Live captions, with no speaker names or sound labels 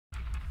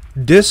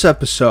This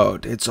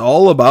episode, it's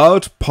all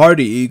about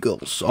party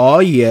eagles. Oh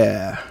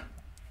yeah.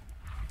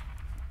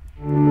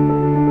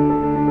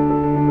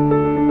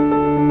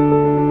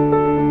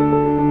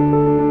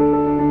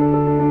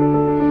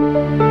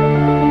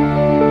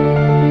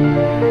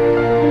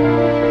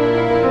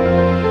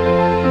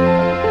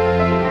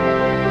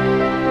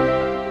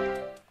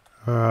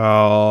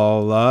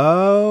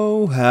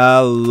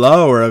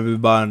 Hello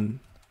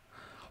everyone.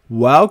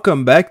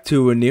 Welcome back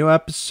to a new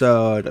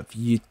episode of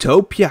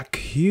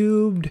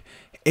Utopia³,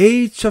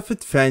 Age of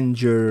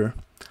Adventure.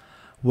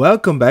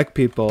 Welcome back,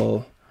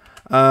 people.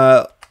 We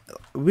are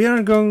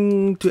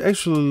going to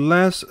actually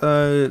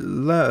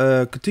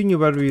continue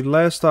where we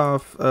last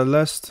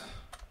episode.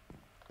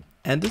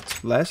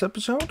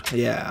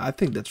 Yeah, I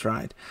think that's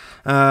right.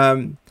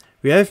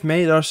 We have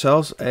made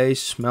ourselves a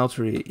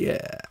smeltery.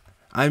 Yeah,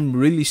 I'm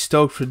really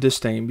stoked for this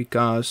thing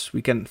because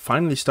we can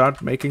finally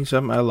start making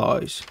some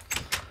alloys.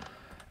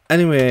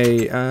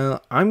 Anyway,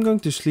 I'm going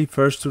to sleep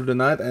first through the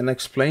night and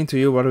explain to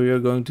you what we are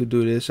going to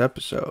do this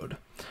episode.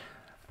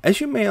 As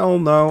you may all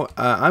know,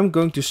 I'm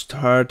going to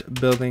start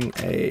building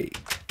a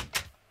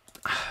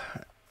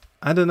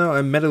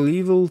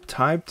medieval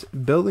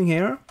typed building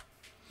here.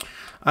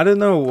 I don't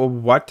know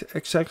what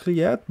exactly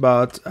yet,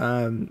 but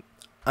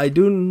I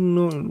do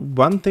know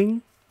one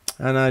thing,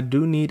 and I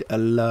do need a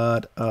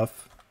lot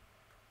of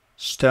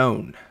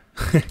stone.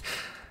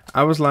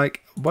 I was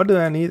like, what do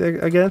I need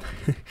again?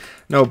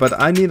 No, but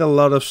I need a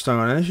lot of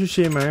stone. As you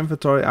see in my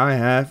inventory, I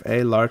have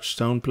a large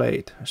stone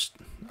plate. A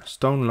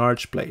stone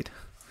large plate.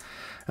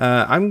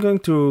 I'm going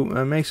to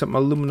make some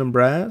aluminum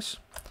brass.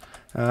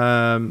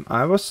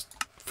 I was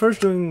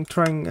first going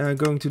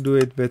to do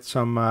it with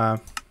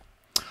some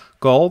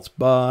gold,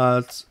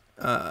 but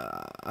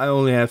I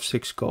only have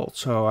 6 gold,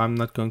 so I'm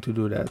not going to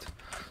do that.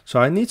 So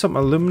I need some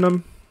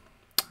aluminum.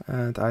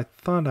 And I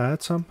thought I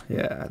had some.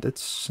 Yeah,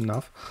 that's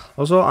enough.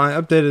 Also, I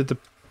updated the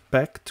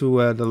pack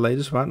to the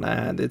latest one,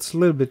 and it's a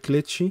little bit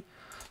glitchy.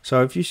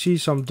 So if you see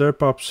some dirt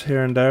pops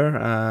here and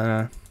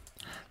there,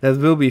 that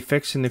will be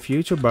fixed in the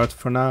future. But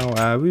for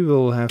now, we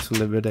will have to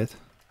live with it.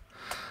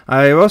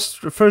 I was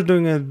first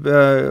doing it.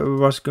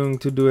 Was going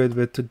to do it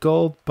with the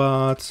gold,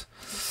 but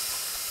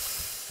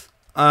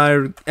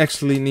I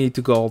actually need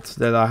the gold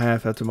that I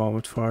have at the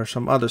moment for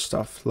some other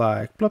stuff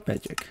like blood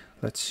magic.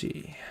 Let's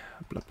see,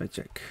 blood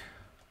magic.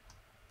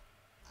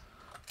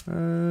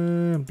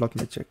 Blood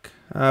magic.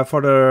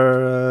 For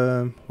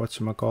the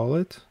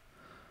whatchamacallit?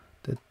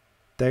 The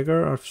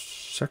dagger of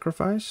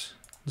sacrifice?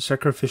 The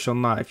sacrificial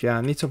knife. Yeah,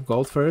 I need some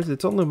gold for it.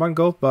 It's only 1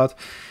 gold, but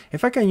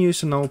if I can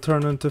use an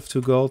alternative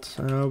to gold,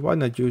 why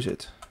not use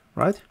it?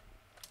 Right?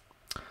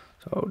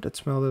 So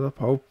let's melt it up.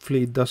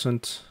 Hopefully it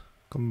doesn't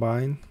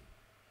combine.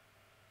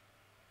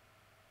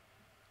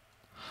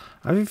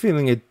 I have a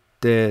feeling it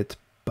did,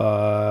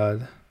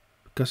 but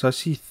because I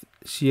see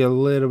a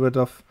little bit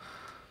of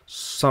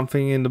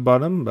something in the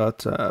bottom,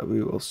 but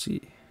we will see.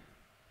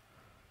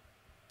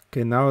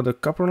 Okay, now the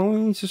copper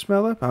only needs to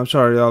smell up. I'm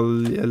sorry, I'll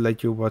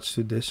let you watch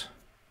to this.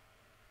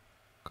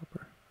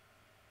 Copper,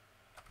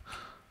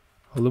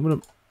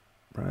 aluminum,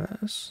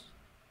 brass.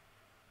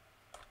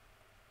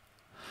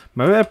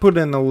 Maybe I put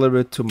in a little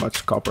bit too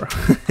much copper.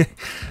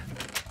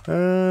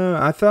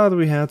 I thought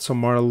we had some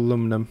more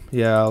aluminum.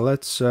 Yeah,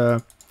 let's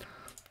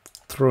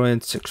throw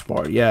in 6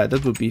 more. Yeah,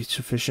 that would be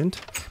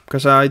sufficient,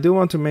 because I do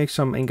want to make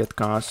some ingot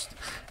cast.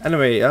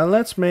 Anyway,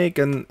 let's make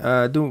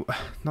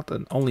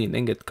only an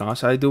ingot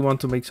cast. I do want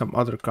to make some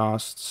other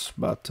casts,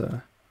 but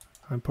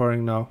I'm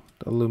pouring now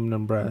the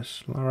aluminum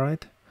brass. All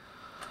right.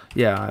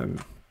 Yeah.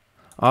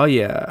 Oh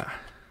yeah,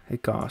 a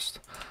cast.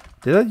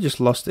 Did I just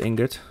lost the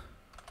ingot?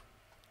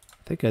 I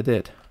think I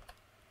did.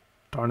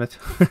 Darn it.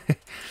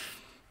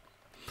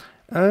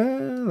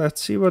 Let's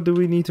see, what do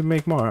we need to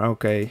make more?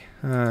 Okay,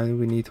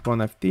 we need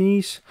 1 of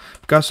these,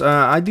 because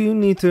I do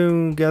need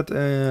to get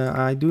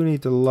I do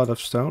need a lot of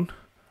stone.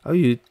 Oh,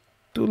 you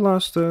do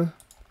lose the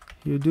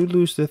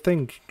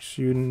things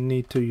you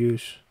need to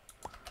use.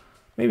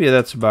 Maybe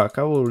that's a bug.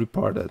 I will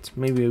report it.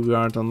 Maybe we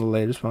aren't on the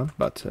latest one,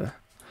 but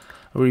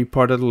I'll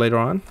report it later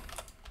on.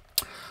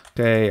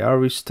 Okay, are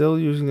we still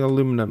using the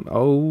aluminum?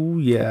 Oh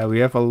yeah, we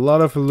have a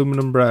lot of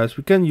aluminum brass.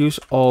 We can use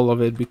all of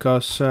it,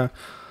 because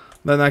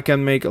then I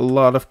can make a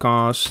lot of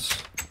casts.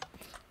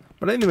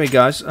 But anyway,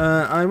 guys,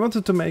 I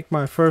wanted to make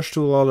my first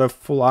tool out of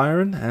full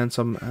iron and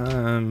some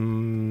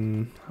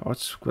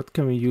what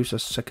can we use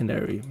as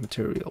secondary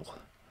material?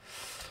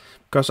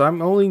 Because I'm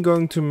only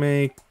going to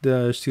make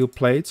the steel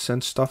plates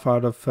and stuff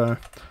out of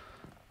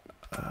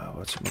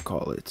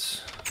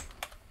whatchamacallit?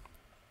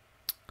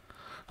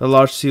 The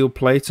large steel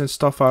plates and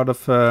stuff out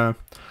of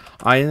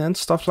iron and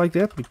stuff like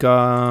that,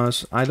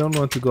 because I don't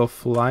want to go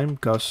full iron,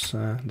 because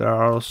there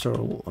are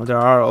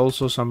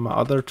also some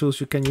other tools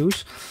you can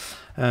use.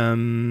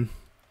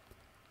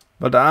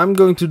 But I'm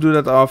going to do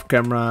that off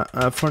camera.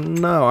 For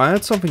now, I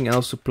had something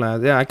else to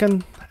plan. Yeah, I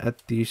can add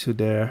these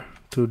to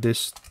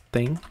this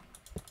thing.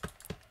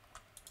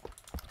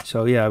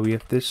 So yeah, we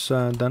have this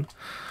done.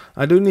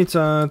 I do need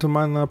to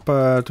mine up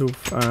to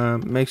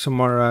make some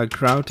more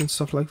grout and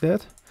stuff like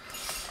that.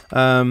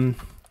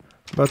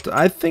 But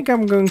I think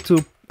I'm going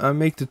to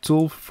make the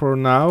tool for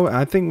now.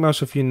 I think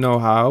most of you know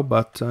how,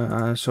 but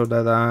so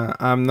that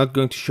I'm not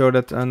going to show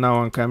that now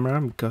on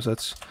camera, because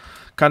that's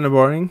kind of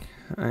boring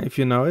if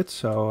you know it.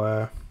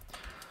 So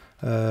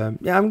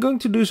yeah, I'm going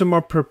to do some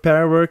more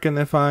prepare work, and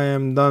if I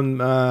am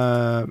done,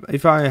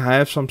 if I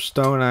have some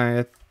stone,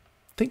 I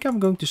think I'm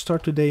going to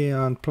start today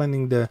on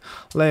planning the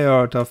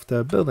layout of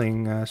the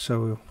building.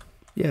 So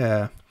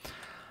yeah,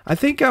 I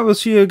think I will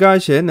see you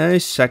guys in a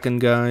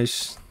second,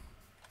 guys.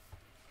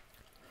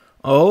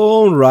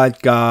 Alright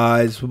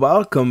guys,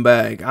 welcome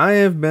back. I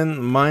have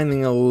been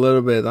mining a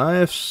little bit. I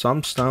have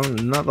some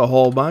stone, not a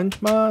whole bunch,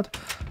 but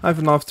I have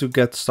enough to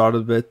get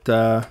started with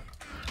the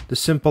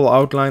simple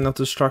outline of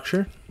the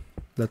structure.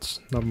 That's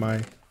not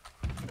my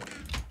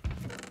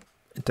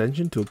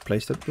intention to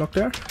place that block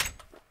there.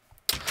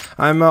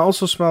 I'm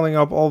also smelling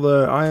up all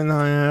the iron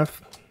I have,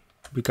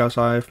 because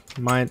I've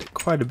mined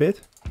quite a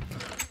bit.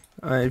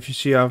 If you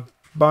see, I have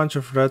a bunch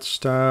of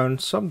redstone,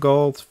 some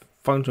gold.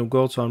 Found some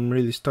gold, so I'm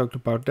really stoked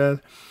about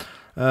that.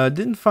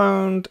 Didn't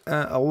find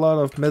a lot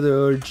of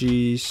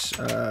metallurgies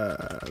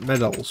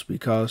metals,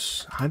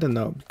 because I don't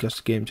know, because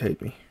the games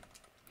hate me.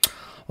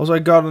 Also, I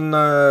got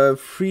a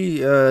free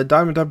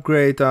diamond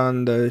upgrade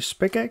on the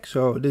pickaxe,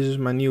 so this is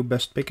my new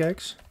best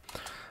pickaxe.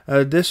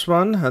 This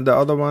one and the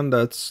other one,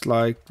 that's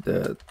like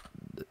the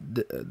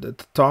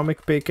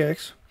atomic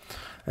pickaxe.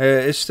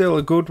 It's still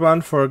a good one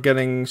for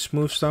getting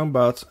smooth stone,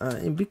 but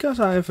because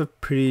I have a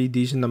pretty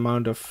decent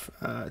amount of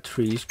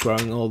trees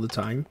growing all the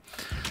time,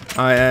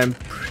 I am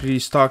pretty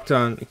stocked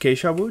on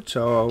acacia wood,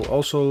 so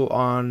also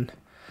on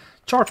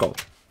charcoal.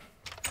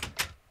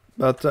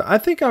 But I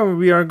think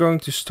we are going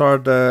to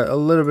start a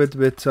little bit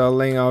with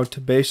laying out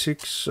the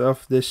basics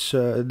of this,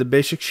 the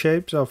basic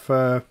shapes of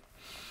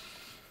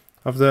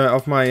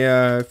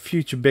my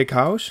future big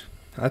house.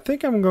 I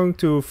think I'm going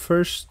to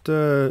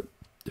firstly.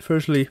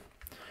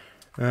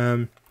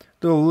 Do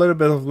a little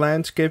bit of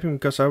landscaping,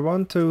 because I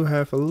want to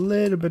have a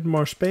little bit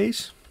more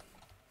space.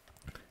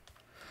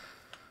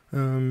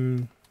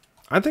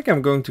 I think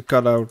I'm going to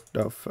cut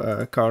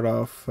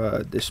off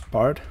this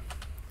part.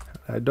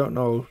 I don't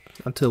know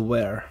until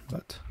where,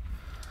 but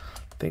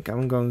I think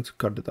I'm going to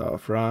cut it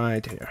off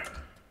right here.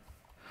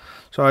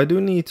 So I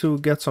do need to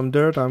get some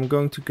dirt. I'm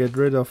going to get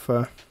rid of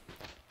oh,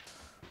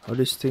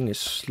 this thing is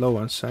slow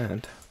on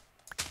sand.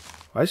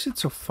 Why is it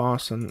so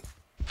fast and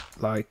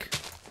like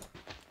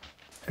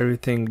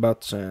everything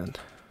but sand?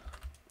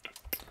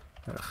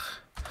 Ugh.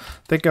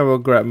 I think I will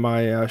grab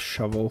my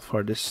shovel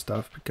for this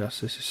stuff,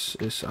 because this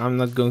is I'm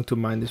not going to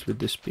mine this with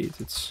this speed.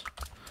 It's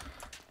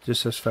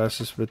just as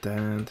fast as with the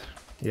hand.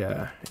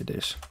 Yeah, it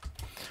is.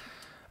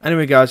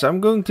 Anyway guys,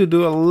 I'm going to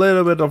do a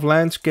little bit of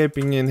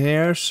landscaping in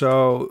here,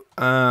 so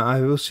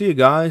I will see you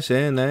guys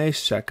in a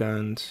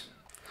second.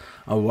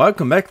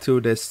 Welcome back to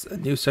this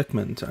new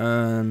segment.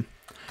 We're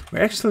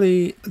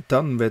actually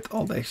done with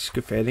all the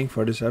excavating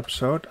for this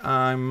episode.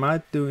 I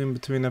might do in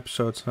between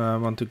episodes, I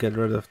want to get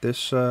rid of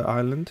this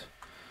island,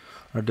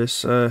 or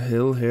this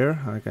hill here.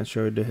 I can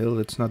show you the hill,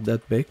 it's not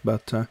that big,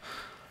 but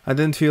I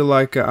didn't feel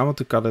like I want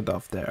to cut it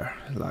off there.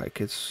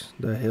 Like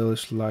the hill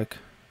is like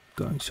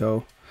going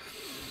so.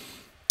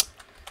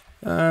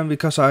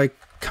 Because I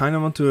kind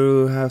of want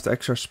to have the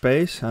extra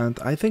space, and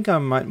I think I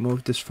might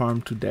move this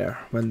farm to there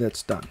when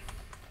that's done.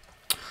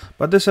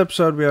 But this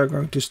episode we are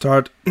going to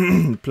start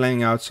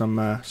playing out some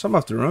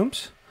of the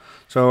rooms.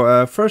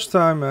 So first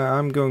time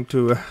I'm going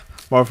to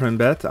morph in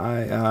bed.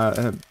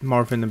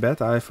 Morph in the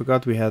bed. I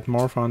forgot we had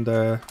morph on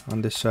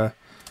this.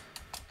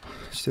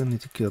 Still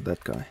need to kill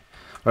that guy.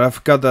 But I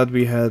forgot that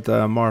we had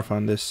morph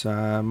on this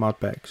mod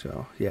pack.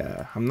 So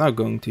yeah, I'm not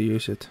going to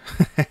use it.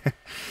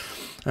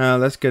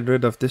 Let's get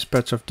rid of this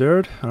patch of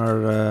dirt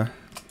or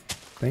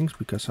things,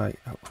 because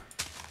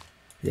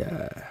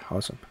yeah,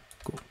 awesome.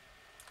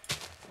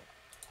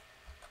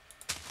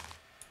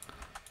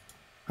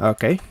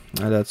 Okay,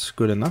 that's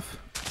good enough.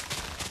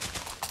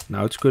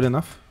 Now it's good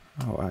enough.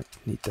 Oh, I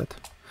need that.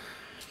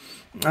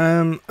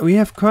 We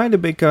have quite a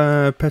big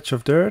patch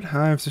of dirt,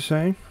 I have to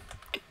say.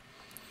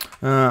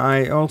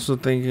 I also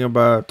thinking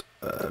about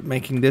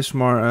making this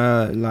more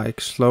like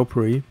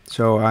slopery,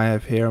 so I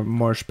have here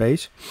more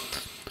space.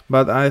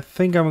 But I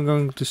think I'm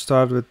going to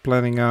start with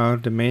planning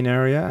out the main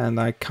area, and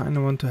I kind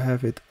of want to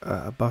have it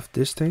above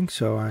this thing,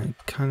 so I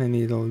kind of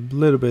need a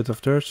little bit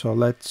of dirt. So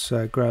let's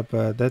grab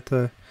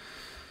that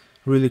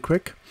really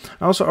quick.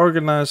 I also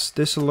organized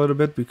this a little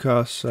bit,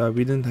 because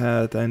we didn't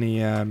have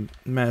any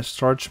mass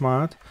storage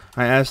mod.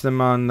 I asked them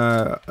on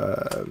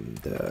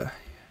the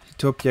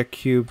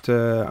Utopia³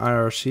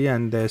 IRC,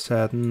 and they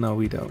said no,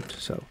 we don't.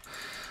 So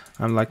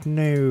I'm like,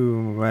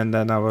 no, and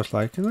then I was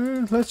like,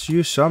 let's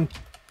use some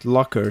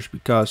lockers,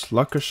 because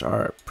lockers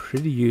are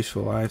pretty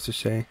useful, I have to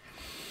say.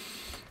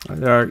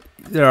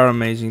 They are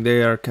amazing.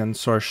 They can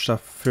store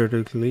stuff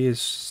vertically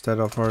instead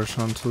of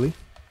horizontally.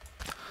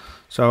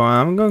 So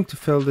I'm going to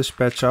fill this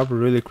patch up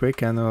really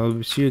quick, and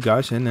I'll see you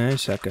guys in a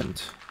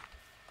second.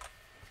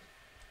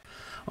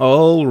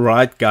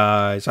 Alright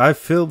guys, I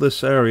filled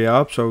this area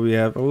up so we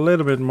have a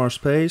little bit more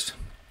space.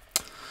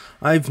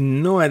 I've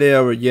no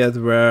idea yet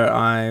where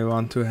I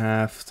want to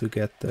have to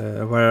get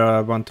where I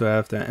want to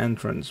have the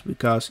entrance,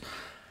 because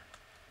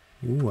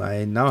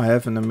I now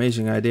have an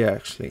amazing idea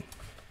actually.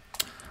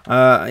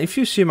 If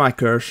you see my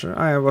cursor,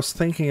 I was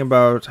thinking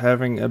about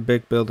having a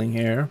big building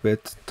here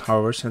with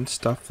towers and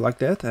stuff like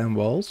that and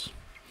walls.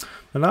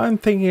 But I'm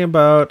thinking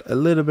about a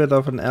little bit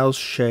of an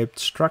L-shaped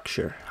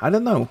structure. I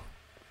don't know.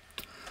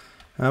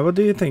 What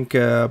do you think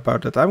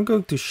about that? I'm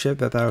going to shape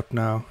that out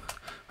now.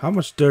 How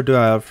much dirt do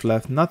I have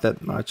left? Not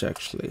that much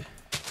actually.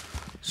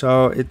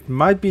 So it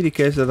might be the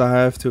case that I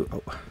have to...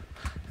 Oh,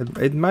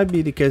 it might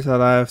be the case that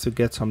I have to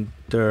get some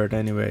dirt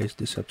anyways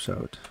this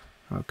episode.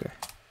 Okay.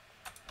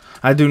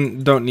 I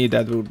don't need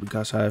that wood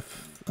because I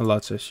have a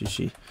lot, as you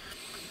see.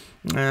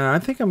 I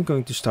think I'm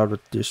going to start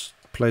with just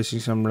placing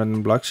some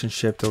random blocks and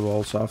shape the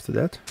walls after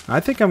that. I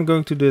think I'm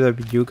going to do that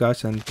with you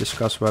guys and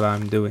discuss what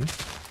I'm doing,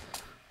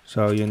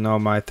 so you know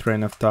my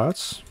train of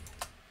thoughts.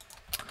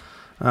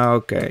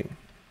 Okay.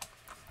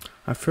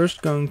 I'm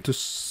first going to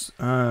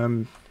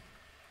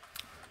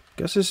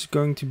guess this is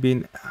going to be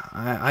an,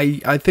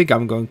 I think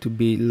I'm going to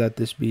let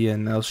this be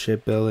an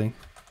L-shaped building.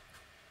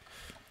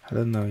 I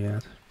don't know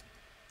yet.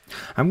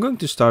 I'm going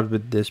to start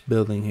with this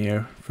building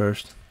here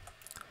first.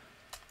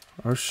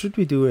 Or should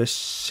we do a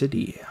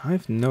city? I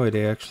have no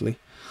idea actually.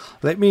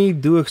 Let me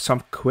do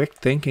some quick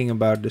thinking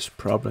about this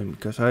problem,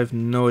 because I have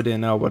no idea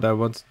now what I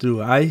want to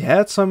do. I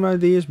had some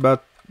ideas,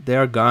 but they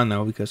are gone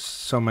now because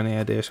so many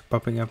ideas are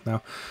popping up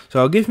now.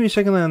 So give me a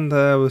second and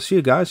we'll see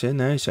you guys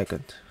in a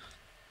second.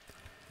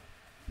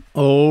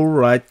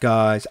 Alright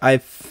guys, I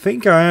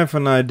think I have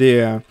an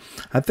idea.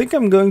 I think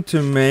I'm going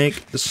to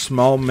make a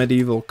small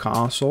medieval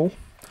castle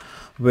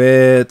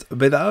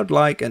without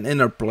like an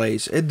inner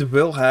place. It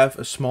will have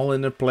a small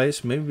inner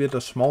place, maybe with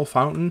a small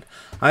fountain.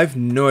 I have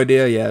no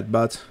idea yet,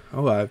 but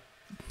I've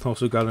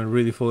also got a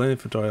really full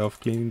inventory of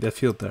cleaning that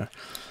field there.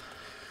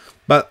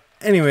 But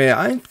anyway,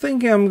 I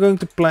think I'm going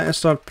to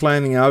start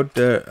planning out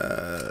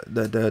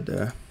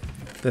the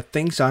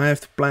things I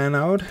have to plan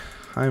out.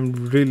 I'm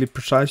really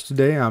precise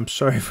today. I'm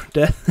sorry for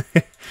that.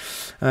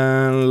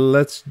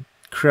 Let's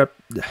crap.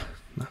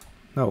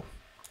 No,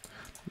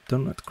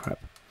 don't let crap.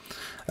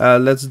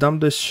 Let's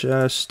dump this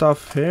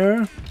stuff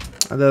here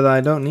that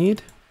I don't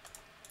need.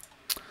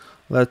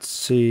 Let's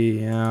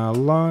see,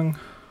 long.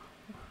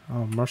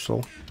 Oh,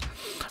 Marcel.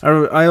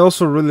 I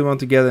also really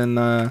want to get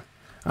in.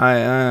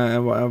 I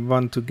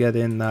want to get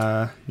in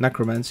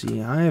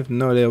necromancy. I have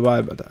no idea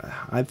why, but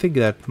I think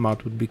that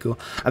mod would be cool.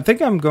 I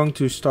think I'm going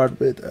to start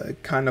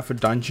with kind of a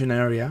dungeon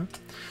area,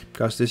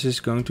 because this is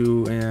going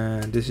to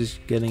this is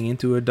getting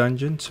into a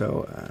dungeon.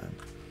 So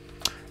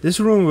this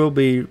room will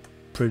be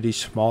pretty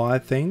small, I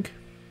think.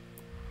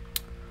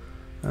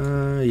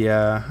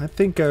 Yeah, I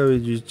think I will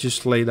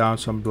just lay down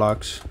some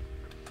blocks,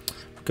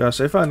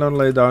 because if I don't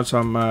lay down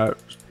some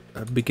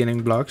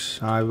beginning blocks,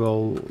 I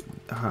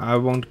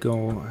won't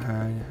go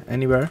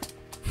anywhere.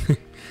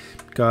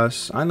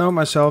 Because I know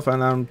myself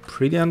and I'm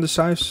pretty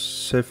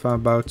undecisive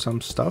about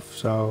some stuff.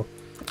 So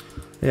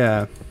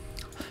yeah,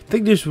 I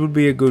think this would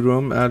be a good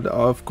room. And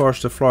of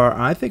course the floor,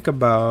 I think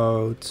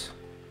about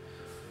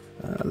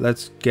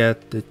let's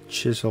get the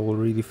chisel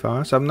really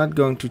fast. I'm not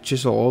going to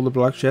chisel all the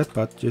blocks yet,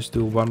 but just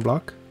do one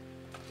block.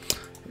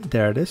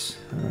 There it is.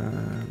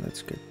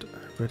 Let's get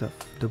rid of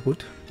the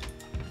wood,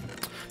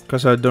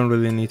 because I don't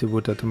really need the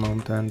wood at the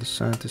moment, and the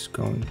sand is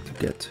going to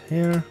get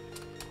here.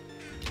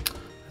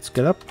 Let's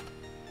get up.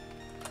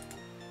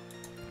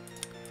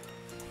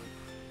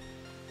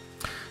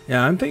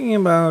 Yeah, I'm thinking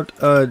about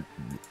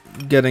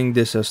getting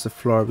this as the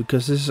floor,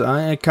 because this is,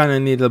 I kind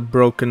of need a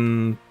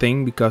broken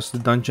thing, because the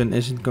dungeon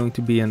isn't going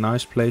to be a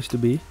nice place to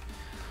be.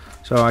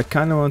 So I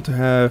kind of want to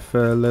have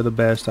a little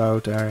best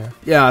out area.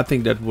 Yeah, I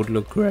think that would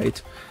look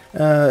great.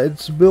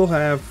 It will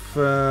have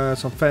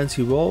some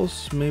fancy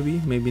walls,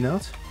 maybe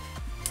not.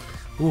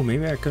 Ooh,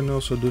 maybe I can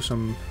also do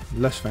some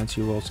less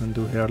fancy walls and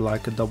do here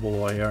like a double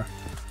wall here,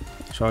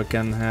 so I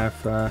can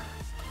have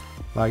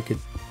like it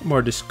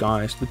more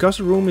disguised. Because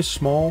the room is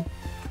small,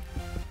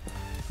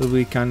 it will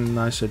be kind of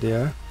nice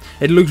idea.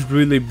 It looks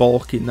really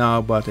bulky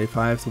now, but if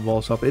I have the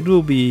walls up, it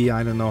will be,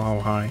 I don't know how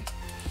high.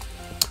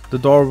 The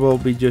door will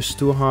be just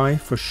too high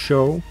for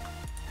show,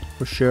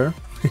 for sure.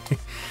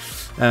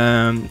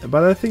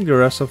 But I think the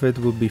rest of it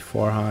will be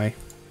for high.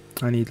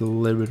 I need a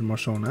little bit more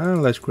stone.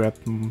 Let's grab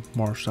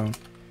more stone.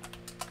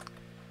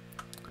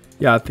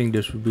 Yeah, I think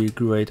this would be a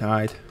great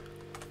height.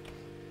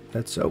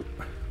 That's so.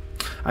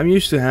 I'm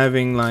used to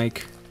having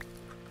like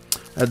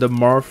the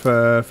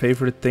morph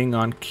favorite thing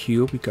on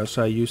Q, because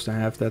I used to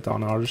have that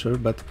on other server,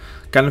 but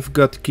kind of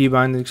forgot the key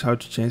bindings how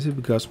to change it,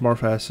 because morph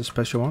has a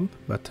special one.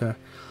 But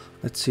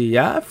let's see.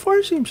 Yeah,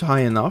 4 seems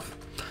high enough.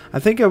 I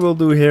think I will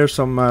do here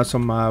some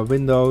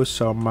windows,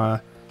 some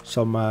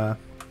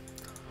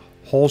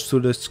holes to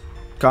the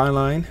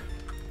skyline.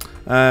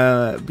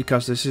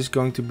 Because this is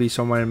going to be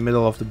somewhere in the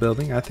middle of the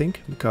building, I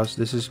think, because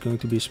this is going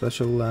to be a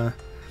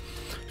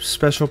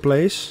special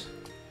place,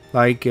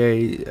 like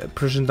a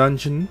prison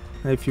dungeon,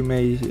 if you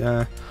may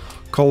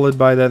call it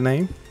by that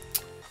name.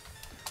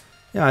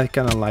 Yeah, I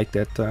kind of like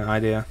that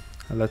idea.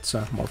 let's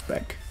morph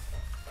back.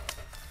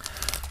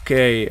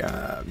 Okay,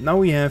 now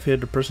we have here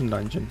the prison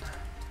dungeon.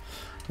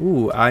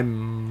 Ooh, I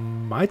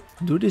might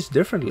do this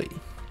differently.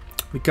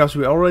 Because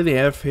we already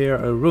have here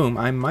a room,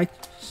 I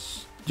might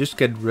just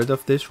get rid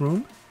of this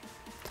room.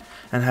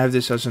 And have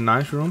this as a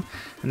nice room.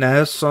 And it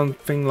has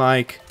something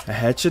like a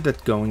hatchet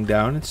that's going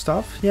down and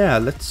stuff. Yeah,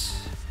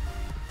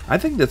 I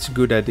think that's a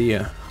good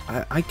idea.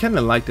 I kind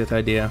of like that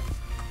idea.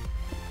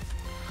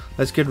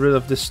 Let's get rid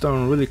of this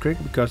stone really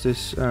quick, because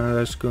this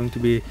is going to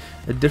be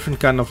a different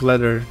kind of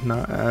ladder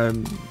now,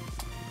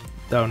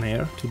 down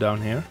here to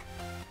down here.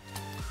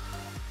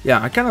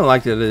 Yeah, I kind of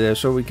like that idea,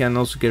 so we can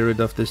also get rid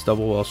of this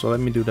double wall. So let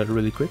me do that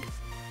really quick.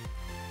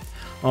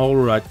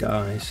 Alright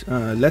guys,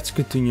 let's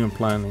continue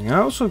planning. I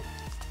also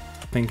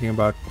thinking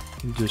about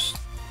just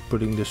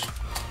putting this...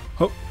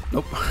 Oh,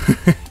 nope.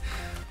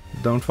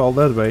 Don't fall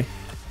that way.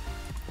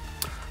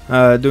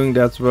 Doing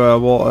that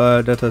wall,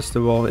 that has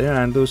the wall here,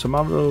 and do some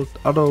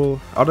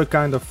other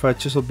kind of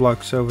chisel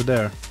blocks over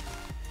there.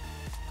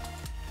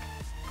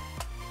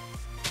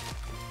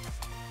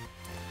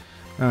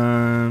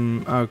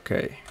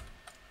 Okay,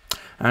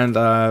 and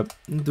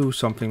do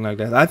something like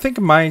that. I think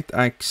I might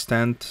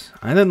extend.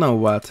 I don't know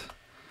what.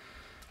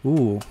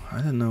 Ooh,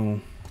 I don't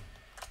know.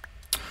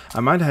 I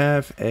might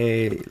have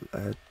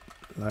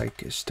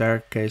like a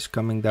staircase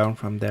coming down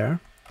from there.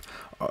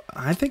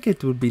 I think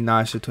it would be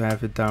nicer to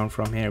have it down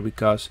from here,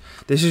 because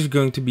this is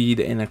going to be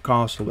the inner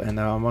castle, and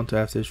I want to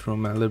have this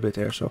room a little bit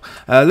here. So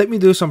let me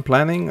do some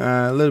planning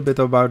a little bit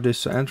about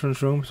this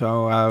entrance room.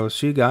 So I'll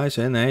see you guys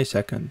in a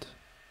second.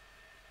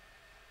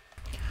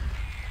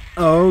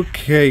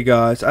 Okay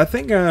guys, I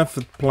think I have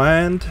it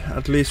planned,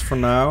 at least for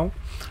now.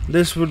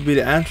 This would be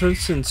the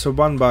entrance, it's a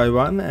 1 by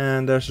 1,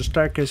 and there's a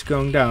staircase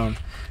going down.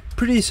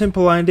 Pretty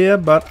simple idea,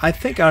 but I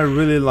think I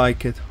really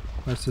like it.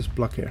 Where's this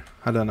block here?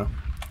 I don't know.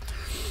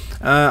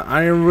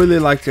 I really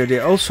like the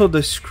idea. Also,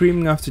 the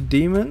screaming of the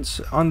demons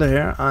under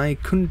here,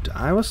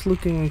 I was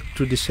looking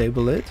to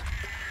disable it,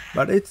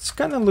 but it's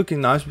kind of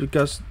looking nice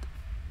because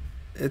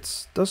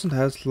it doesn't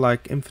have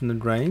like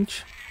infinite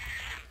range,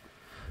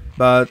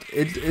 but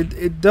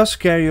it does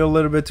scare you a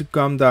little bit to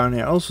come down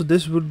here. Also,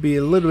 this would be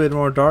a little bit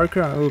more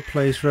darker. I will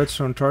place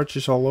redstone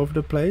torches all over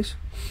the place,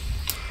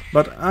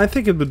 but I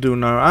think it would do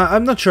now.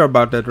 I'm not sure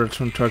about that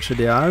redstone torch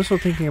idea. I'm also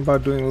thinking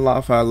about doing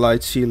lava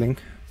light ceiling.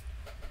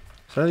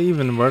 Is that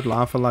even the word,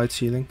 lava light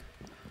ceiling?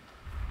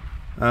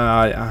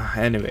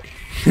 Anyway,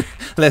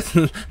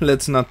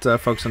 let's not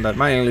focus on that.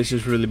 My English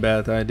is really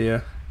bad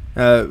idea.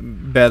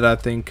 Bad, I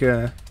think.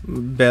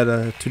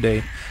 Better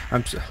today.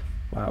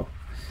 Wow.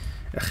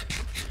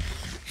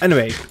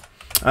 Anyway,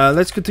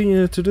 let's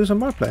continue to do some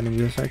more planning,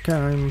 because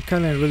I'm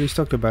kind of really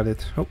stoked about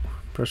it. Oh,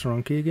 press the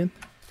wrong key again.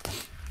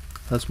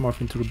 Let's morph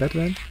into the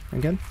bedroom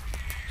again.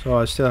 So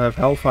I still have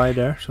Hellfire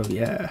there. So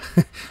yeah,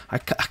 I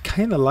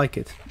kind of like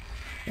it.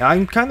 Yeah,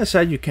 I'm kind of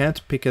sad you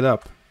can't pick it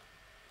up.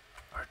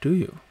 Or do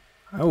you?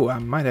 Oh, I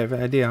might have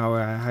an idea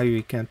how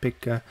you can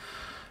pick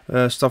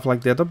stuff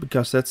like that up,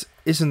 because that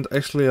isn't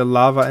actually a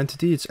lava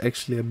entity, it's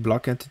actually a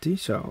block entity.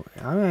 So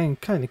I'm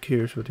kind of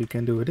curious what you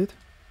can do with it.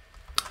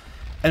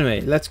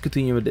 Anyway, let's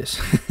continue with this.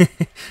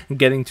 I'm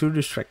getting too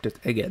distracted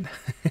again.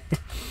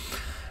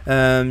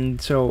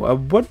 So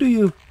what do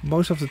you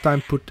most of the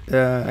time put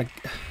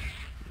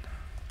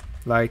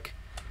like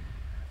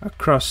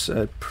across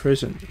a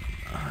prison?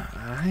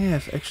 I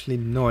have actually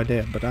no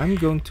idea, but I'm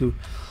going to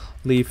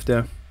leave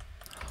the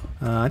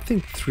I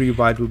think 3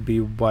 wide would be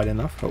wide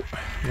enough. Oh,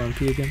 wrong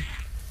key again.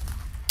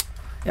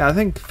 Yeah, I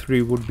think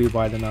 3 would be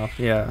wide enough.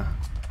 Yeah.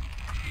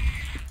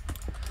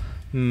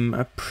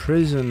 A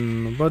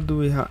prison. What do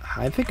we have?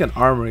 I think an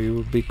armory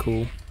would be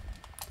cool.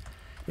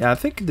 Yeah, I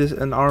think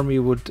an army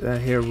would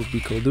here would be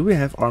cool. Do we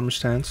have armor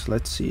stands?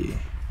 Let's see.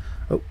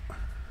 Oh,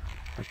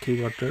 a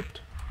keyboard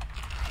tripped.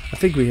 I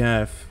think we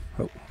have.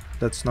 Oh,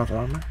 that's not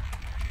armor.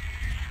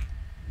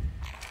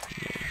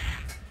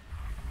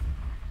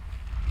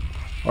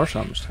 Or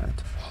armor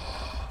stand.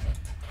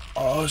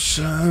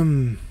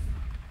 Awesome.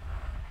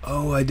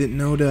 Oh, I didn't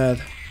know that.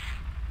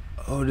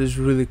 Oh, this is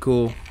really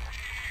cool.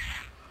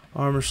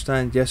 Armor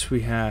stand, yes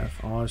we have.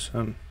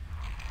 Awesome.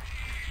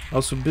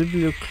 Also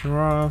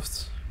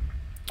Bibliocraft.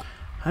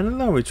 I don't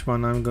know which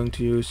one I'm going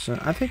to use.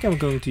 I think I'm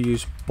going to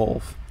use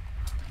both.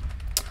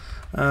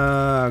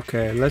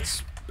 Okay,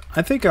 let's...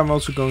 I think I'm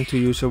also going to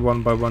use a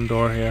 1x1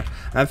 door here.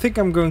 I think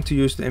I'm going to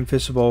use the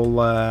invisible...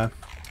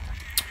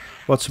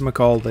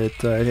 whatchamacallit?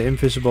 The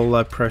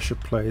invisible pressure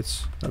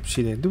plates.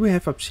 Obsidian. Do we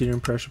have obsidian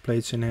pressure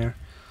plates in here?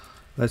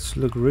 Let's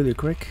look really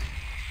quick.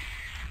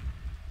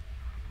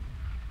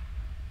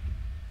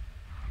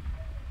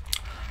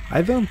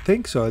 I don't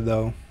think so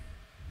though.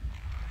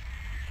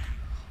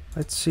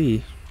 Let's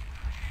see.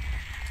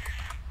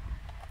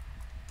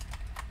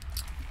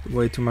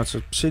 Way too much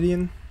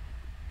obsidian.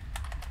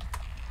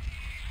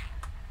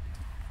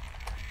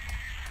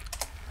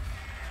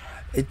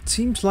 It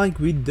seems like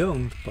we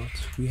don't, but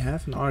we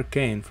have an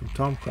arcane from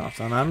Tomcraft,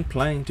 and I'm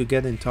planning to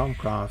get in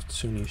Tomcraft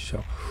soonish.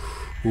 So,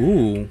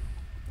 ooh,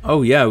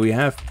 oh yeah, we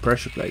have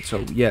pressure plates.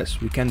 So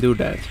yes, we can do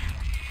that.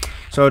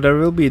 So there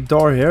will be a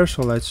door here,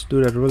 so let's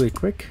do that really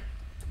quick.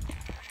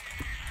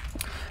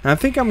 And I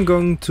think I'm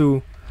going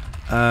to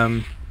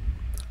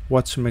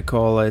match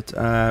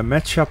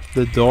up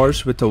the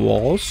doors with the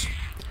walls,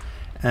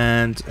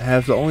 and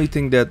have the only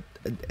thing that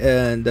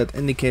that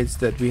indicates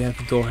that we have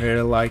a door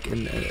here, like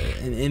an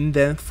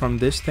indent from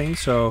this thing.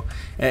 So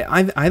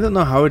I don't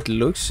know how it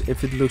looks.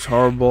 If it looks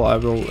horrible, I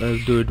will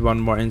do it one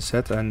more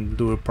inset and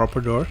do a proper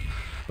door.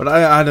 But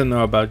I don't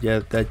know about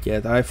that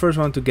yet. I first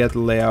want to get the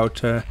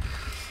layout a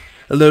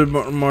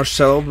little more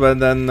settled, but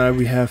then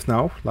we have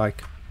now,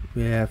 like,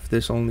 we have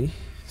this only.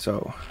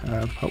 So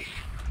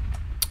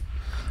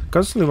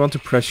constantly want to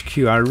press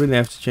Q. I really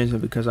have to change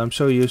it because I'm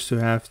so used to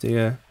have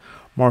the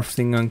morph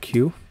thing on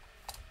Q.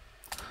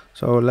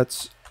 So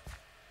let's,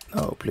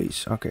 oh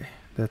please, okay,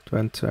 that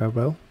went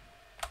well.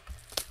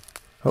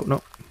 Oh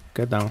no,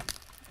 get down,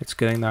 it's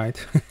getting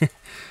night.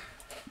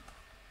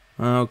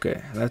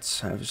 Okay, let's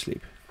have a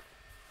sleep.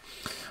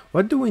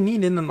 What do we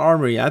need in an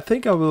armory? I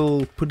think I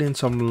will put in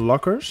some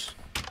lockers,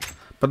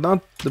 but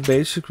not the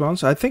basic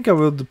ones. I think I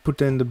will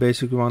put in the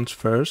basic ones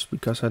first,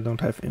 because I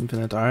don't have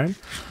infinite iron.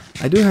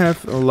 I do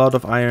have a lot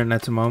of iron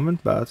at the moment,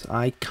 but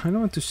I kind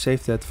of want to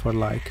save that for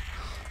like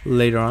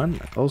later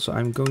on. Also,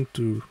 I'm going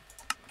to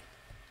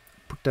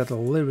put that a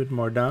little bit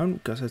more down,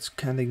 because it's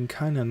kind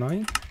of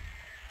annoying.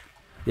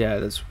 Yeah,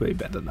 that's way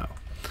better now.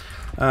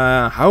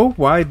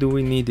 Why do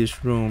we need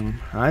this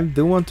room? I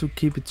do want to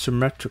keep it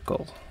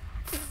symmetrical.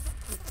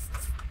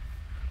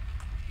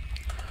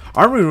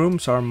 Armory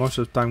rooms are most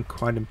of the time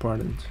quite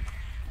important,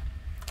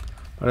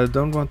 but I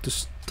don't want to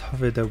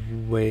stuff it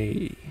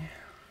away.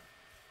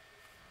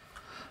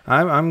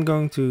 I'm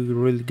going to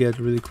really get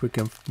really quick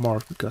and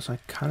mark, because I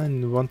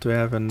kind of want to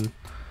have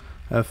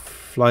a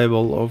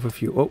flyable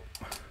overview. Oh,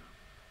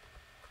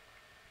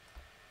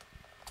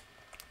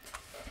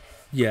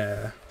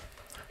 yeah,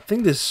 I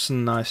think this is a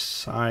nice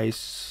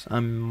size.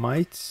 I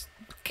might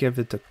give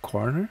it a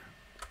corner.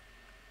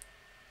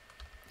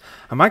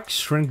 I might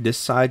shrink this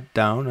side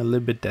down a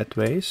little bit that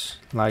ways,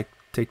 like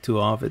take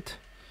two of it,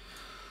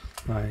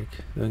 like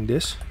doing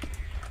this.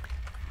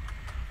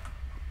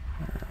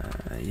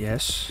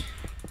 Yes.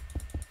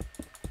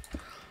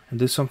 And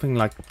do something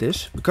like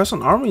this, because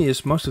an army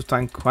is most of the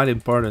time quite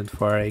important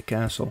for a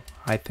castle,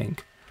 I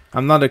think.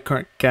 I'm not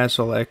a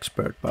castle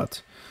expert,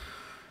 but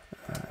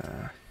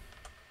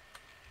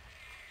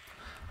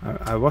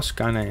I was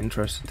kind of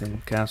interested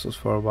in castles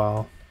for a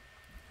while.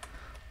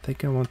 I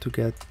think I want to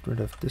get rid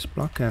of this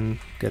block and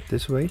get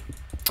this way.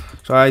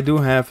 So I do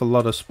have a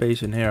lot of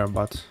space in here,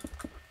 but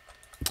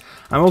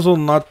I'm also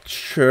not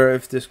sure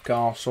if this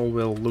castle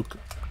will look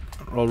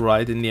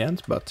alright in the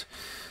end, but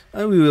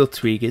we will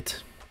tweak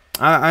it.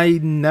 I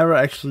never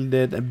actually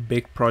did a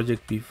big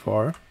project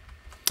before,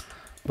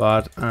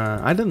 but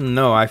I don't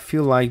know, I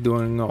feel like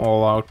doing an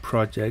all-out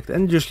project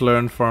and just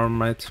learn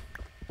from it.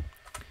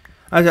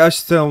 I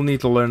still need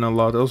to learn a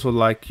lot, also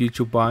like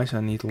YouTube wise I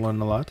need to learn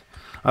a lot.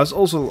 I was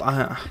also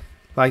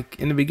like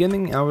in the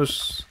beginning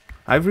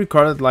I've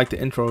recorded like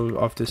the intro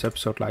of this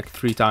episode like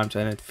 3 times,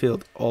 and it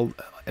failed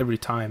every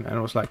time, and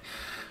I was like,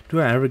 do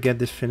I ever get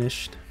this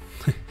finished?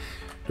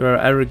 Do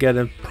I ever get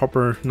a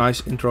proper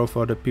nice intro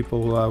for the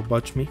people who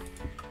watch me?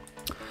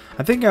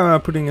 I think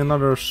I'm putting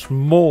another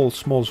small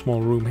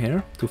room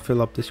here to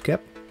fill up this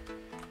gap.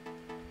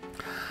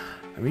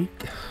 Do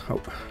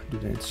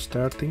the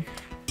starting.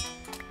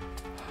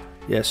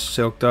 Yes,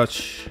 Silk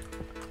Dutch.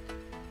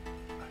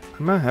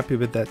 Am I happy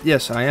with that?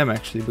 Yes, I am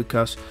actually,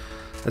 because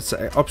that's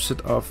the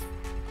opposite of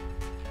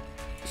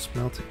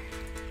smelting.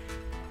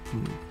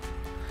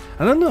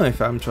 I don't know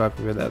if I'm too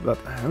happy with that, but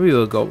we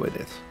will go with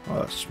it.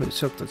 Oh,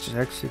 Silk Dutch is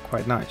actually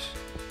quite nice.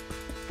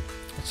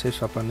 It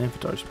saves up on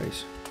inventory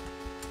space.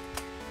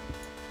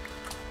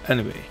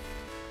 Anyway,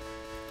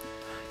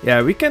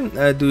 yeah, we can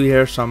do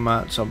here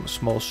some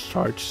small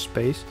storage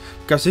space,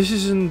 because this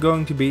isn't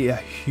going to be a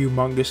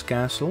humongous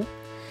castle.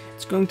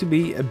 It's going to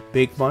be a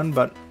big one,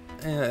 but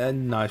a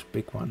nice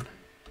big one.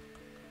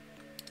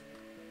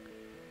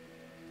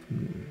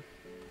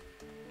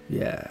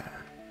 Yeah.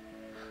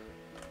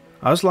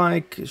 I was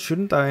like,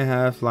 shouldn't I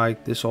have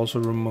like this also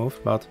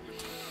removed? But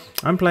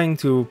I'm planning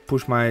to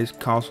push my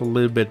castle a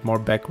little bit more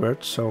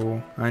backwards,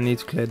 so I need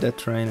to clear that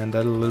terrain and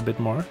that a little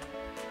bit more.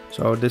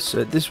 So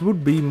this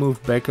would be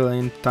moved back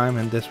in time,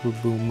 and this would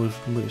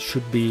be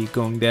should be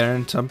going there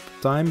in some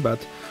time.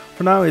 But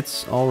for now,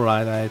 it's all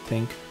right, I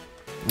think.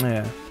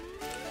 Yeah.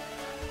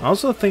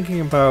 Also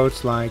thinking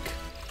about like,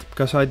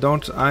 because I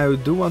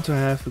do want to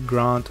have a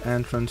grand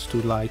entrance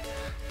to like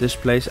this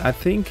place.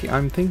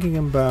 I'm thinking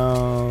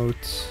about,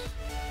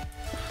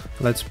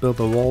 let's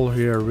build a wall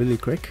here really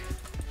quick.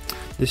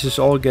 This is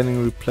all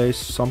getting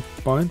replaced at some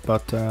point,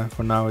 but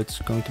for now it's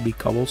going to be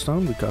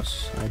cobblestone,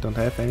 because I don't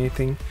have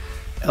anything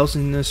else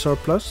in the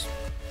surplus.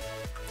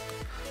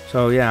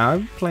 So yeah,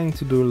 I'm planning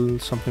to do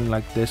something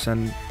like this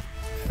and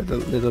add a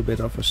little bit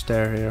of a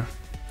stair here.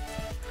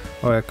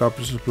 Oh yeah,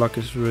 carpenter's block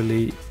is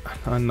really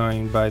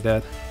annoying by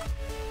that.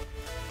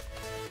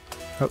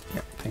 Oh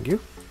yeah, thank you.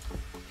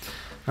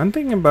 I'm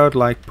thinking about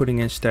like putting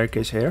in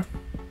staircase here,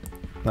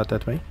 not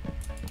that way.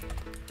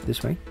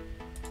 this way.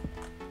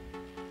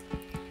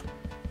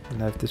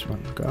 And I have this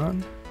one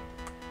gone.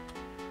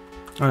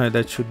 Oh no,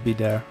 that should be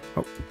there.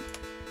 Oh.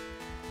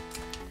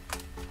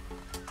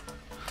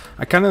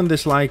 I kinda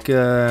dislike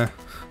a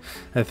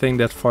thing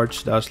that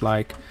Forge does,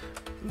 like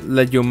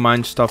let you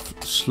mine stuff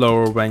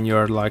slower when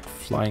you're like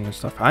flying and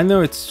stuff. I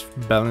know it's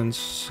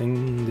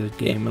balancing the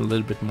game a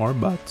little bit more,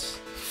 but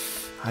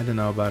I don't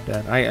know about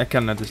that. I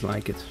kinda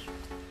dislike it.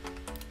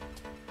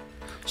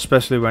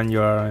 Especially when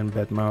you are in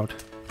bad mode.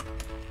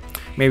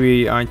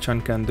 Maybe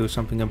Aichan can do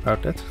something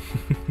about that.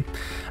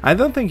 I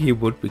don't think he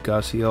would,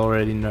 because he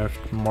already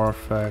nerfed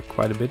Morph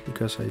quite a bit,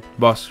 because it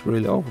was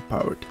really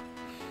overpowered.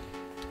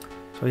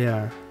 So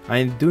yeah,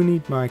 I do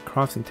need my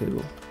crafting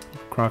table,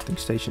 crafting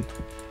station,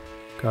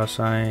 because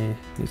I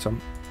need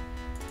some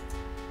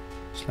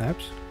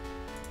slabs.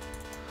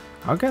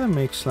 How can I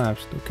make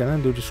slabs? Can I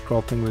do the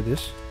scroll thing with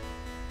this?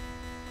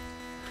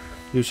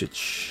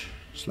 Usage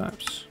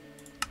slabs.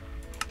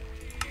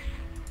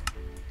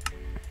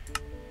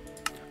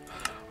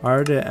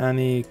 Are there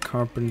any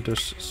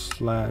carpenter's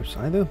slabs?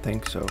 I don't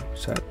think so,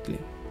 sadly.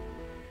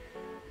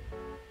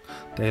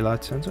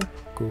 Daylight sensor?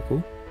 Cool,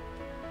 cool.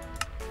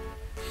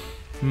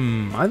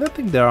 I don't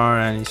think there are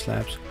any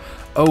slabs.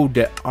 Oh,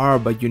 there are,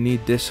 but you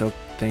need this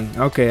thing.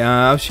 Okay,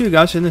 I'll see you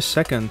guys in a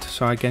second,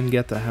 so I can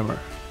get the hammer.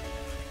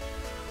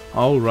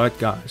 Alright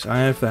guys, I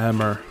have the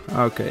hammer.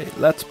 Okay,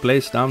 let's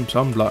place down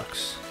some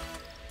blocks.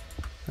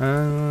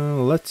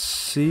 Let's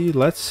see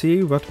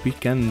what we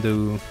can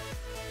do.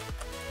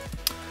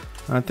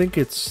 I think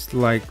it's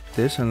like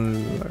this,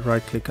 and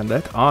right click on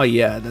that. Oh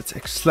yeah, that's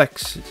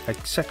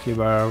exactly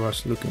where I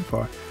was looking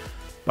for.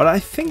 But I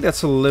think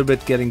that's a little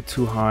bit getting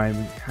too high.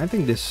 I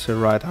think this is the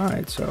right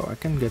height, so I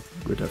can get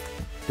rid of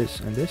this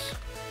and this.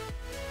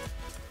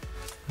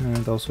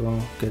 And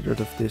also get rid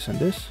of this and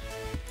this.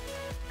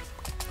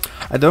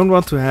 I don't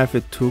want to have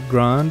it too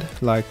grand,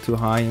 like too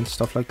high and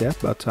stuff like that,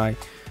 but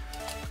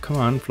come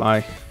on,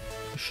 fly,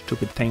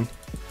 stupid thing.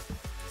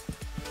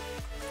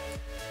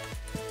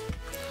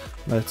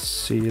 Let's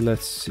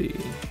see.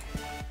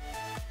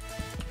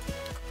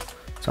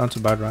 Sounds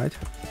about right.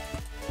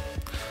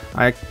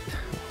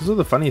 Also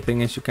the funny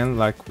thing is you can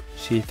like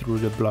see through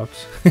the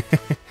blocks.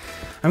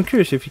 I'm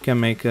curious if you can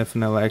make a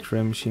vanilla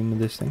X-ray machine with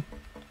this thing.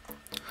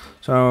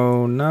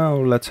 So now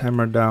let's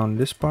hammer down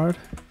this part.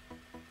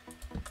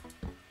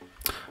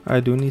 I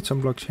do need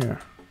some blocks here.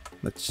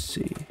 Let's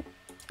see.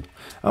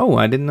 Oh,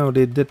 I didn't know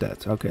they did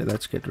that. Okay,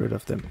 let's get rid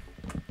of them.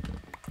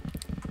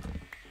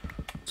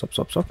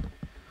 Stop.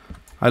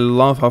 I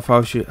love how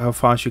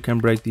fast you can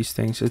break these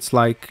things. It's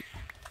like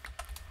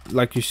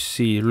you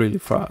see really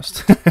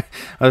fast.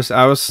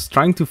 I was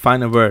trying to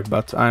find a word,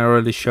 but I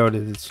already showed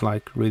it. It's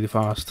like really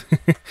fast.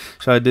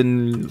 So I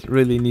didn't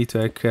really need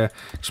to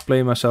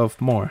explain myself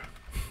more.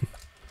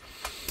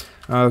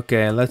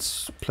 Okay,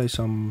 let's play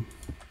some.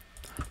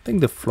 I think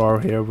the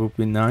floor here would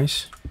be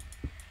nice,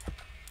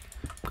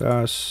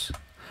 because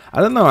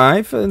I don't know, I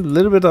have a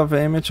little bit of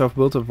an image of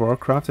World of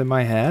Warcraft in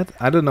my head.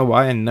 I don't know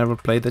why I never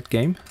played that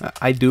game.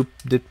 I did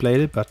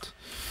play it, but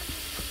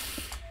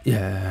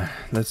yeah,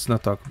 let's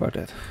not talk about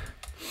that.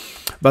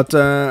 But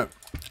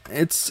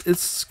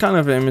it's kind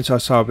of an image I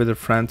saw with a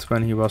friend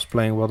when he was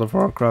playing World of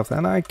Warcraft,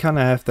 and I kind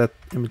of have that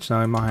image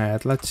now in my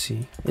head. Let's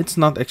see. It's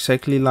not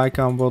exactly like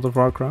World of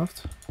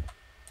Warcraft.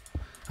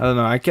 I don't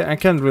know, I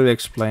can't really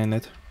explain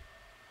it.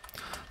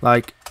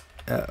 Like,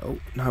 oh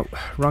no,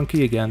 wrong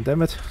key again,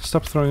 damn it,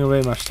 stop throwing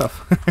away my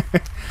stuff.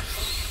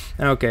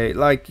 Okay,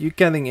 like you're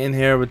getting in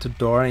here with the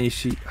door and you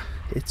see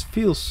it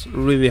feels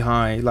really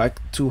high,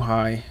 like too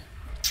high.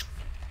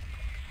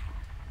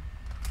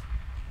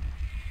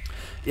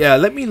 Yeah,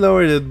 let me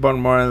lower it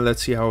one more and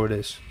let's see how it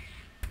is.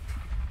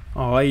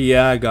 Oh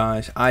yeah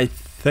guys, I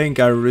think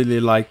I really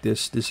like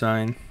this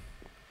design.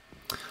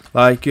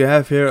 Like you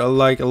have here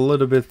like a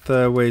little bit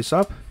ways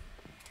up.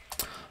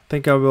 I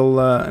think I will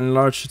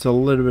enlarge it a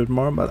little bit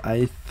more, but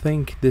I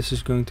think this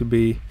is going to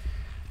be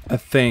a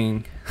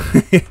thing.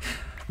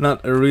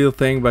 Not a real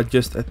thing, but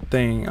just a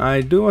thing.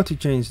 I do want to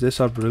change this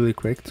up really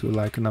quick to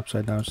like an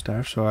upside down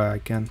stair, so I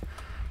can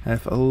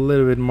have a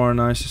little bit more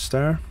nicer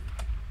stair.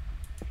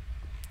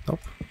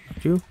 Nope,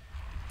 not you.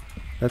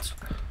 Let's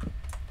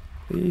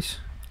please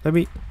let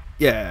me.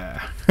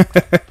 Yeah.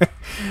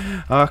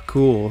 Ah,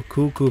 cool.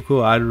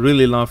 I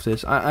really love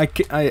this.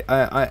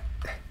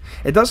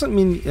 It doesn't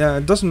mean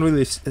it doesn't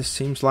really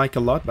seems like a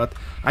lot, but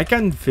I can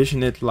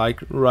envision it like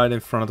right in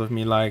front of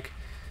me. Like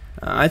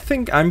I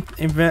think I'm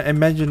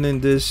imagining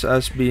this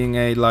as being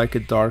a like a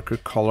darker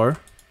color.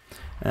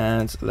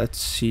 And let's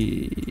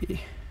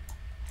see.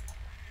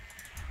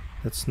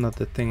 That's not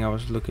the thing I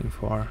was looking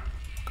for.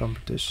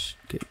 Competition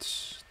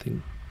gates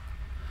thing.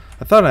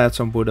 I thought I had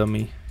some wood on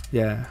me.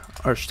 Yeah,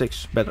 our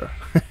sticks better.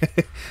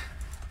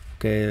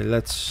 Okay,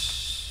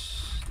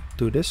 let's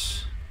do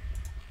this.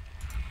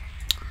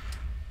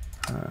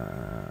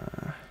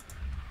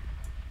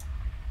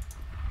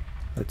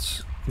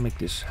 Let's make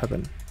this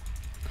happen.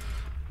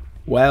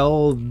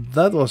 Well,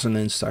 that was an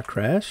insta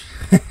crash.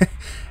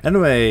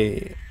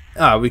 Anyway,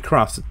 we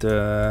crafted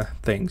the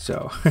thing,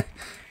 so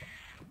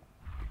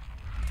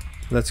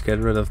Let's get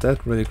rid of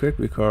that really quick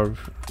before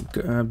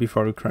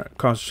it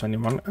causes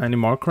any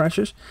more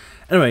crashes.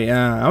 Anyway,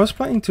 I was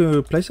planning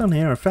to place down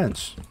here a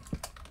fence.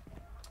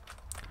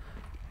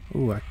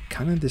 Ooh, I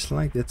kind of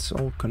dislike that's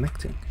all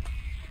connecting.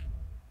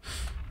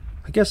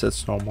 I guess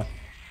that's normal.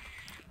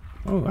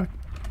 Oh,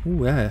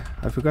 ooh, yeah,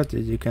 I forgot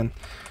that you can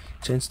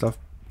change stuff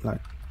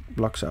like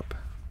blocks up.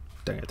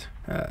 Dang it.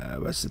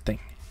 What's the thing?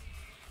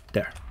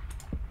 There.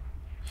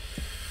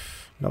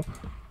 Nope.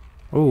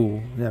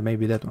 Oh, yeah,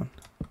 maybe that one.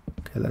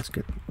 Okay, let's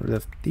get rid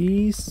of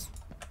these.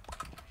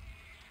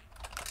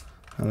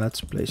 And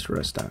let's place the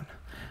rest down.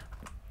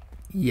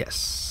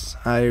 Yes,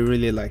 I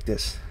really like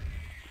this.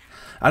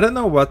 I don't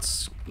know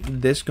what's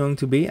this going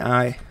to be.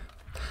 I'm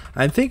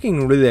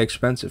thinking really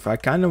expensive. I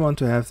kind of want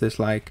to have this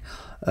like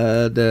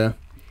be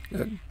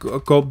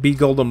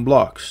golden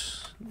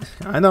blocks.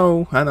 I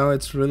know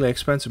it's really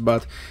expensive,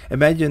 but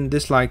imagine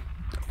this like,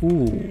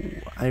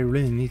 ooh, I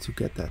really need to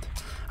get that.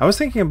 I was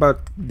thinking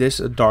about this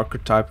a darker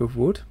type of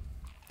wood,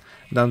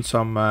 then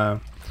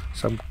some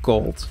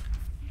gold.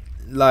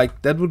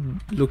 Like that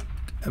would look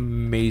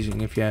amazing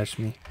if you ask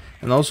me.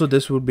 And also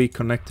this would be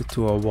connected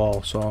to a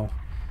wall, so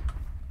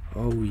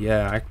oh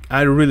yeah,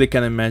 I really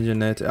can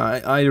imagine it.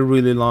 I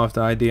really love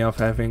the idea of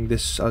having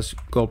this as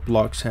gold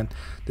blocks and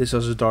this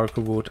as a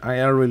darker wood.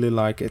 I really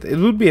like it. It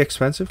would be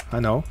expensive, I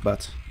know,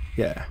 but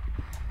yeah.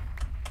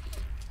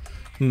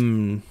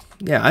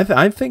 Yeah,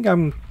 I think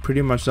I'm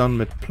pretty much done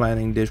with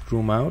planning this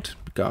room out,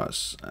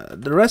 because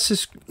the rest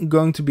is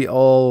going to be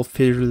all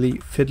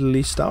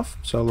fiddly stuff,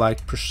 so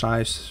like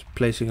precise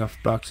placing of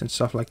blocks and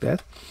stuff like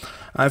that.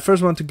 I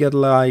first want to get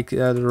like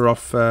the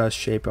rough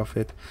shape of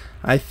it.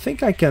 I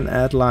think I can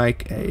add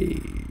like a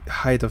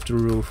height of the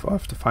roof,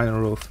 of the final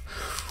roof.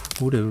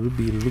 Oh, that would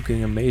be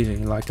looking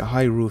amazing, like a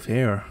high roof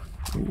here.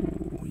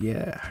 Ooh,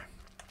 yeah.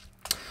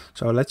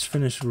 So let's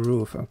finish the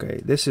roof. Okay,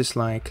 this is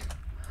like,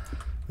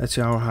 let's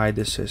see how high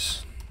this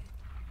is.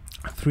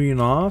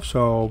 3.5,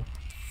 so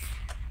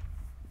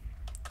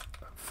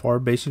 4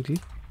 basically.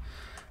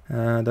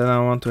 Then I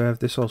want to have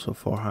this also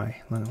 4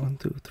 high. 1,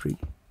 2, 3,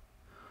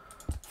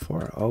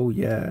 4. Oh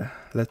yeah,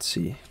 let's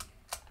see.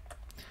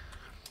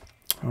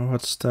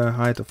 What's the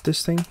height of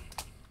this thing?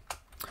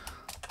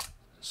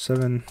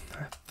 7.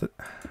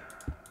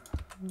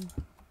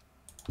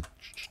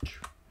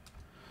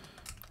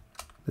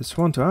 This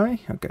one too high.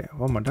 Okay,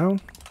 one more down.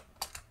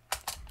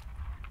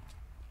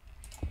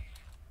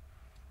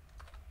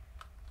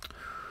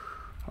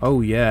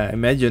 Oh yeah,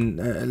 imagine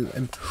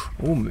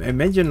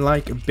imagine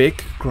like a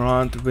big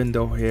grand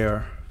window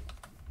here.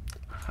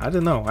 I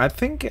don't know, I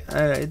think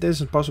it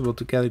isn't possible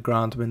to get a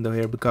grand window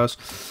here, because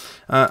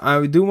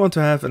I do want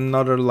to have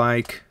another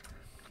like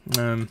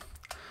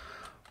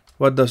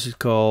what does it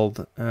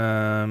called?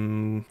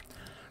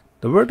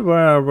 The word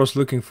where I was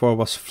looking for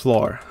was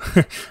floor.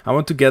 I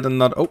want to get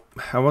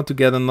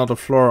another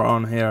floor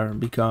on here,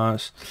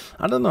 because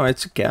I don't know,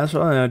 it's a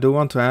castle and I do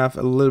want to have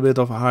a little bit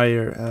of a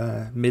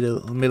higher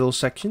middle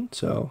section.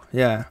 So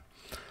yeah,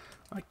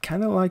 I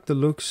kind of like the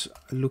looks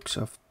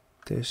of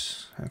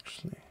this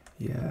actually.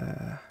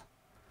 Yeah.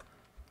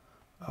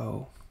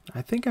 Oh,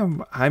 I think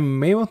I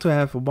may want to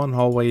have one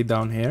hallway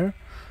down here,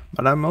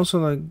 but I'm also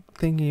like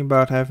thinking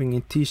about having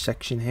a T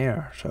section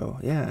here. So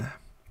yeah,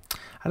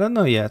 I don't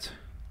know yet.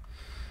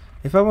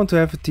 If I want to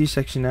have a T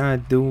section, I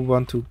do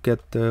want to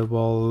get the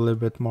wall a little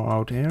bit more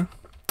out here.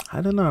 I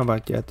don't know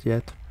about that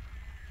yet.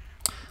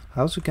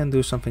 I also can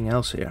do something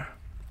else here.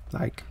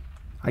 Like,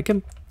 I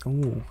can...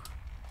 Ooh.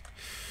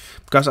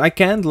 Because I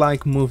can't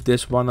like move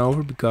this one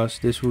over, because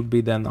this would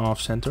be then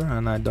off-center,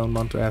 and I don't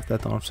want to have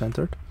that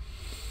off-centered.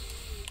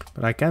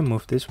 But I can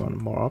move this one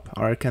more up,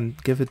 or I can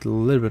give it a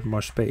little bit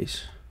more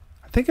space.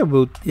 I think I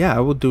would, yeah, I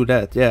would do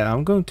that. Yeah,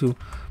 I'm going to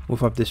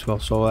move up this wall,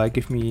 so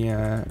give me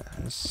I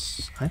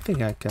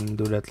think I can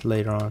do that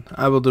later on.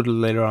 I will do it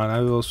later on.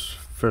 I will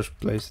first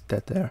place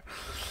that there,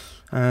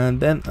 and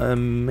then a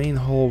main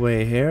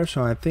hallway here.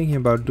 So I'm thinking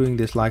about doing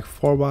this like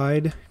 4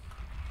 wide.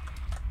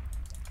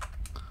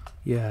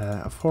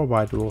 Yeah, a 4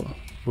 wide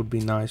would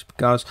be nice,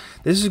 because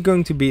this is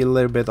going to be a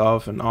little bit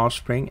of an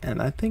offspring,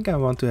 and I think I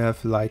want to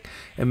have like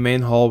a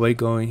main hallway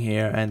going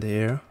here and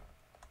here,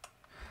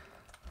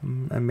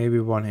 and maybe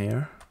one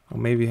here. Or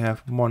maybe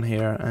have one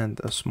here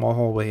and a small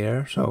hallway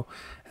here, so,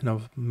 and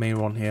a main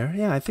one here.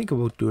 Yeah, I think I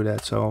will do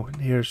that. So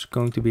here's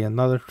going to be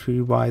another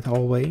 3 wide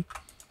hallway.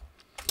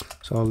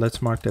 So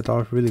let's mark that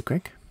out really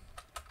quick.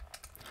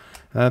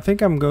 I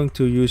think I'm going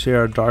to use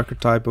here a darker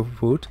type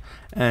of wood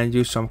and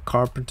use some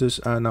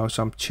carpenters,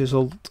 some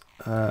chiseled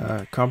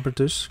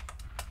carpenters.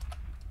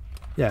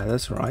 Yeah,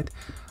 that's right.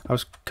 I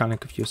was kind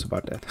of confused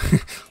about that,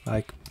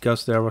 like,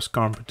 because there was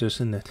carpenters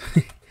in it.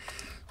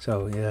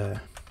 So yeah.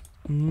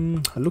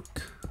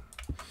 Look,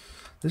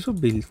 this will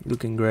be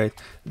looking great.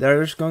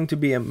 There's going to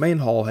be a main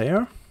hall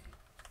here,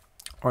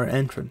 or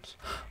entrance.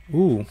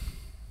 Ooh,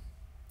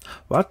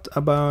 what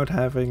about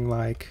having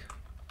like,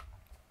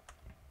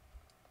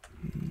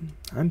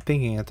 I'm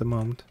thinking at the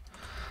moment,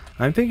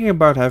 I'm thinking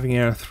about having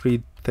here a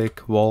 3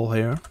 thick wall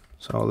here.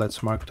 So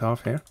let's mark it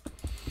off here.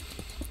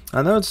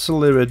 I know it's a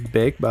little bit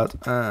big, but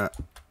I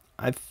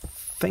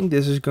think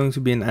this is going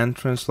to be an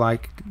entrance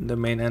like the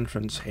main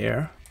entrance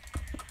here.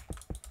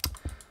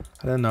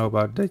 I don't know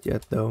about that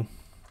yet though.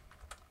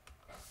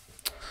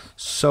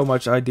 So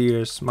much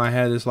ideas, my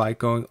head is like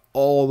going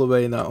all the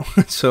way now.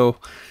 So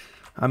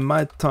I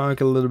might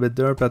talk a little bit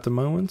derp at the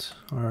moment,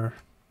 or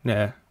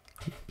yeah,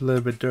 a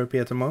little bit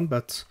derpy at the moment,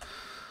 but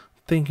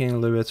thinking a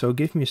little bit. So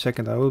give me a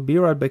second, I will be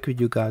right back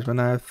with you guys when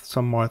I have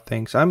some more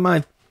things. I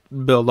might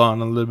build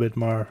on a little bit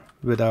more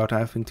without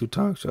having to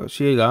talk, so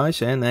see you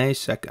guys in a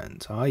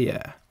second. Oh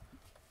yeah.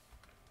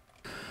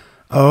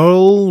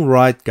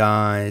 Alright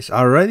guys, I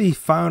already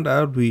found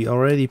out we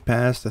already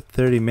passed the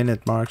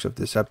 30-minute marks of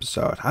this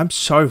episode. I'm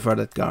sorry for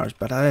that guys,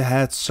 but I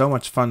had so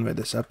much fun with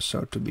this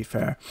episode, to be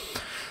fair.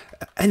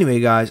 Anyway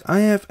guys, I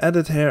have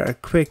added here a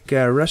quick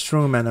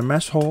restroom and a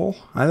mess hall.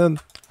 I don't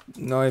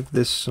know if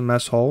this is a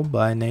mess hall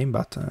by name,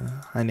 but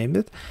I named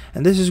it.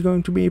 And this is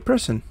going to be a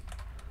prison.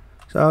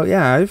 So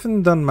yeah, I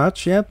haven't done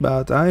much yet,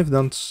 but I've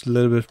done a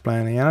little bit of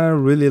planning. I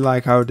really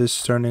like how this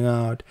is turning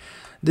out.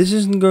 This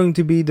isn't going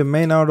to be the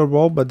main outer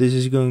wall, but this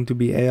is going to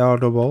be a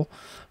outer wall.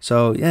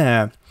 So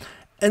yeah.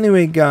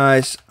 Anyway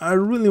guys, I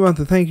really want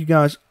to thank you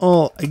guys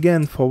all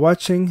again for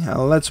watching.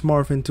 Let's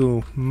morph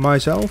into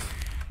myself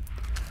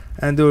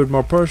and do it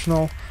more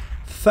personal.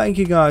 Thank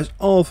you guys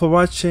all for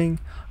watching.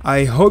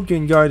 I hope you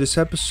enjoyed this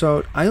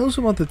episode. I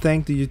also want to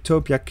thank the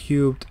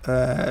Utopia³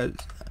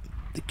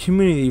 the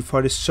community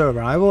for this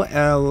server. I will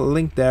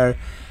link their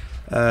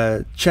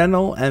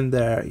channel and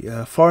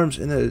their forums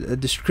in the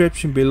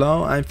description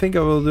below. I think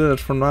I will do that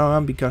from now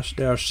on because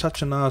they are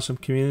such an awesome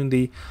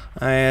community.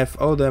 I have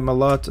owed them a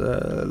lot.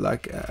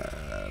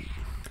 I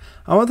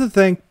want to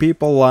thank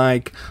people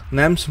like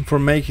Namson for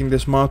making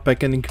this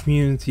modpack and the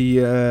community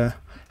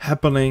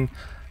happening.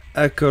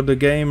 Echo the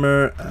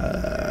Gamer,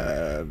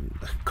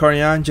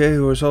 Koryanje,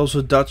 who is also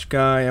a Dutch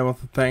guy. I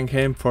want to thank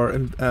him for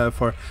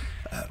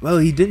well,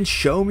 he didn't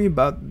show me,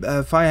 but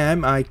via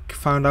him I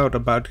found out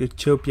about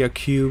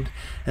Utopia³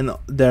 and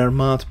their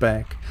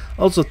modpack.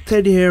 Also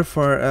Teddy here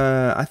for,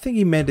 I think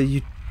he made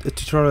a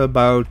tutorial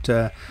about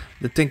the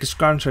Tinker's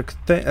Contract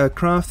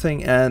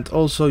crafting, and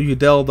also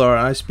Udeldar.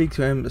 I speak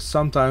to him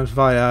sometimes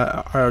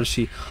via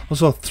RC.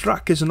 Also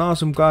Thrak is an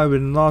awesome guy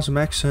with an awesome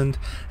accent,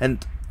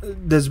 and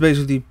that's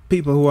basically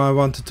people who I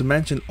wanted to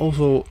mention.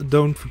 Also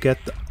don't forget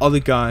the other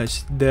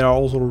guys, they are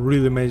also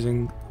really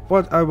amazing.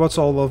 I watch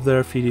all of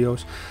their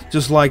videos,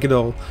 just like it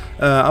all.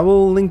 I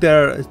will link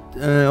their,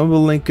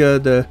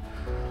 the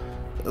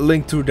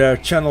link to their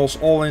channels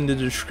all in the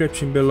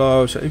description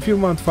below. So if you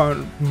want to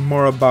find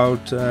more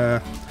about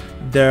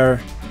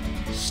their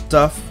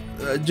stuff,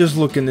 just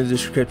look in the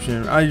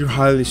description. I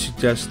highly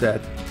suggest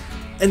that.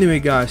 Anyway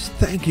guys,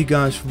 thank you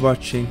guys for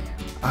watching.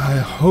 I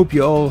hope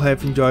you all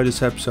have enjoyed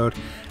this episode.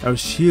 I will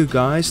see you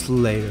guys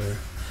later.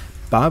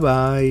 Bye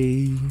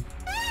bye.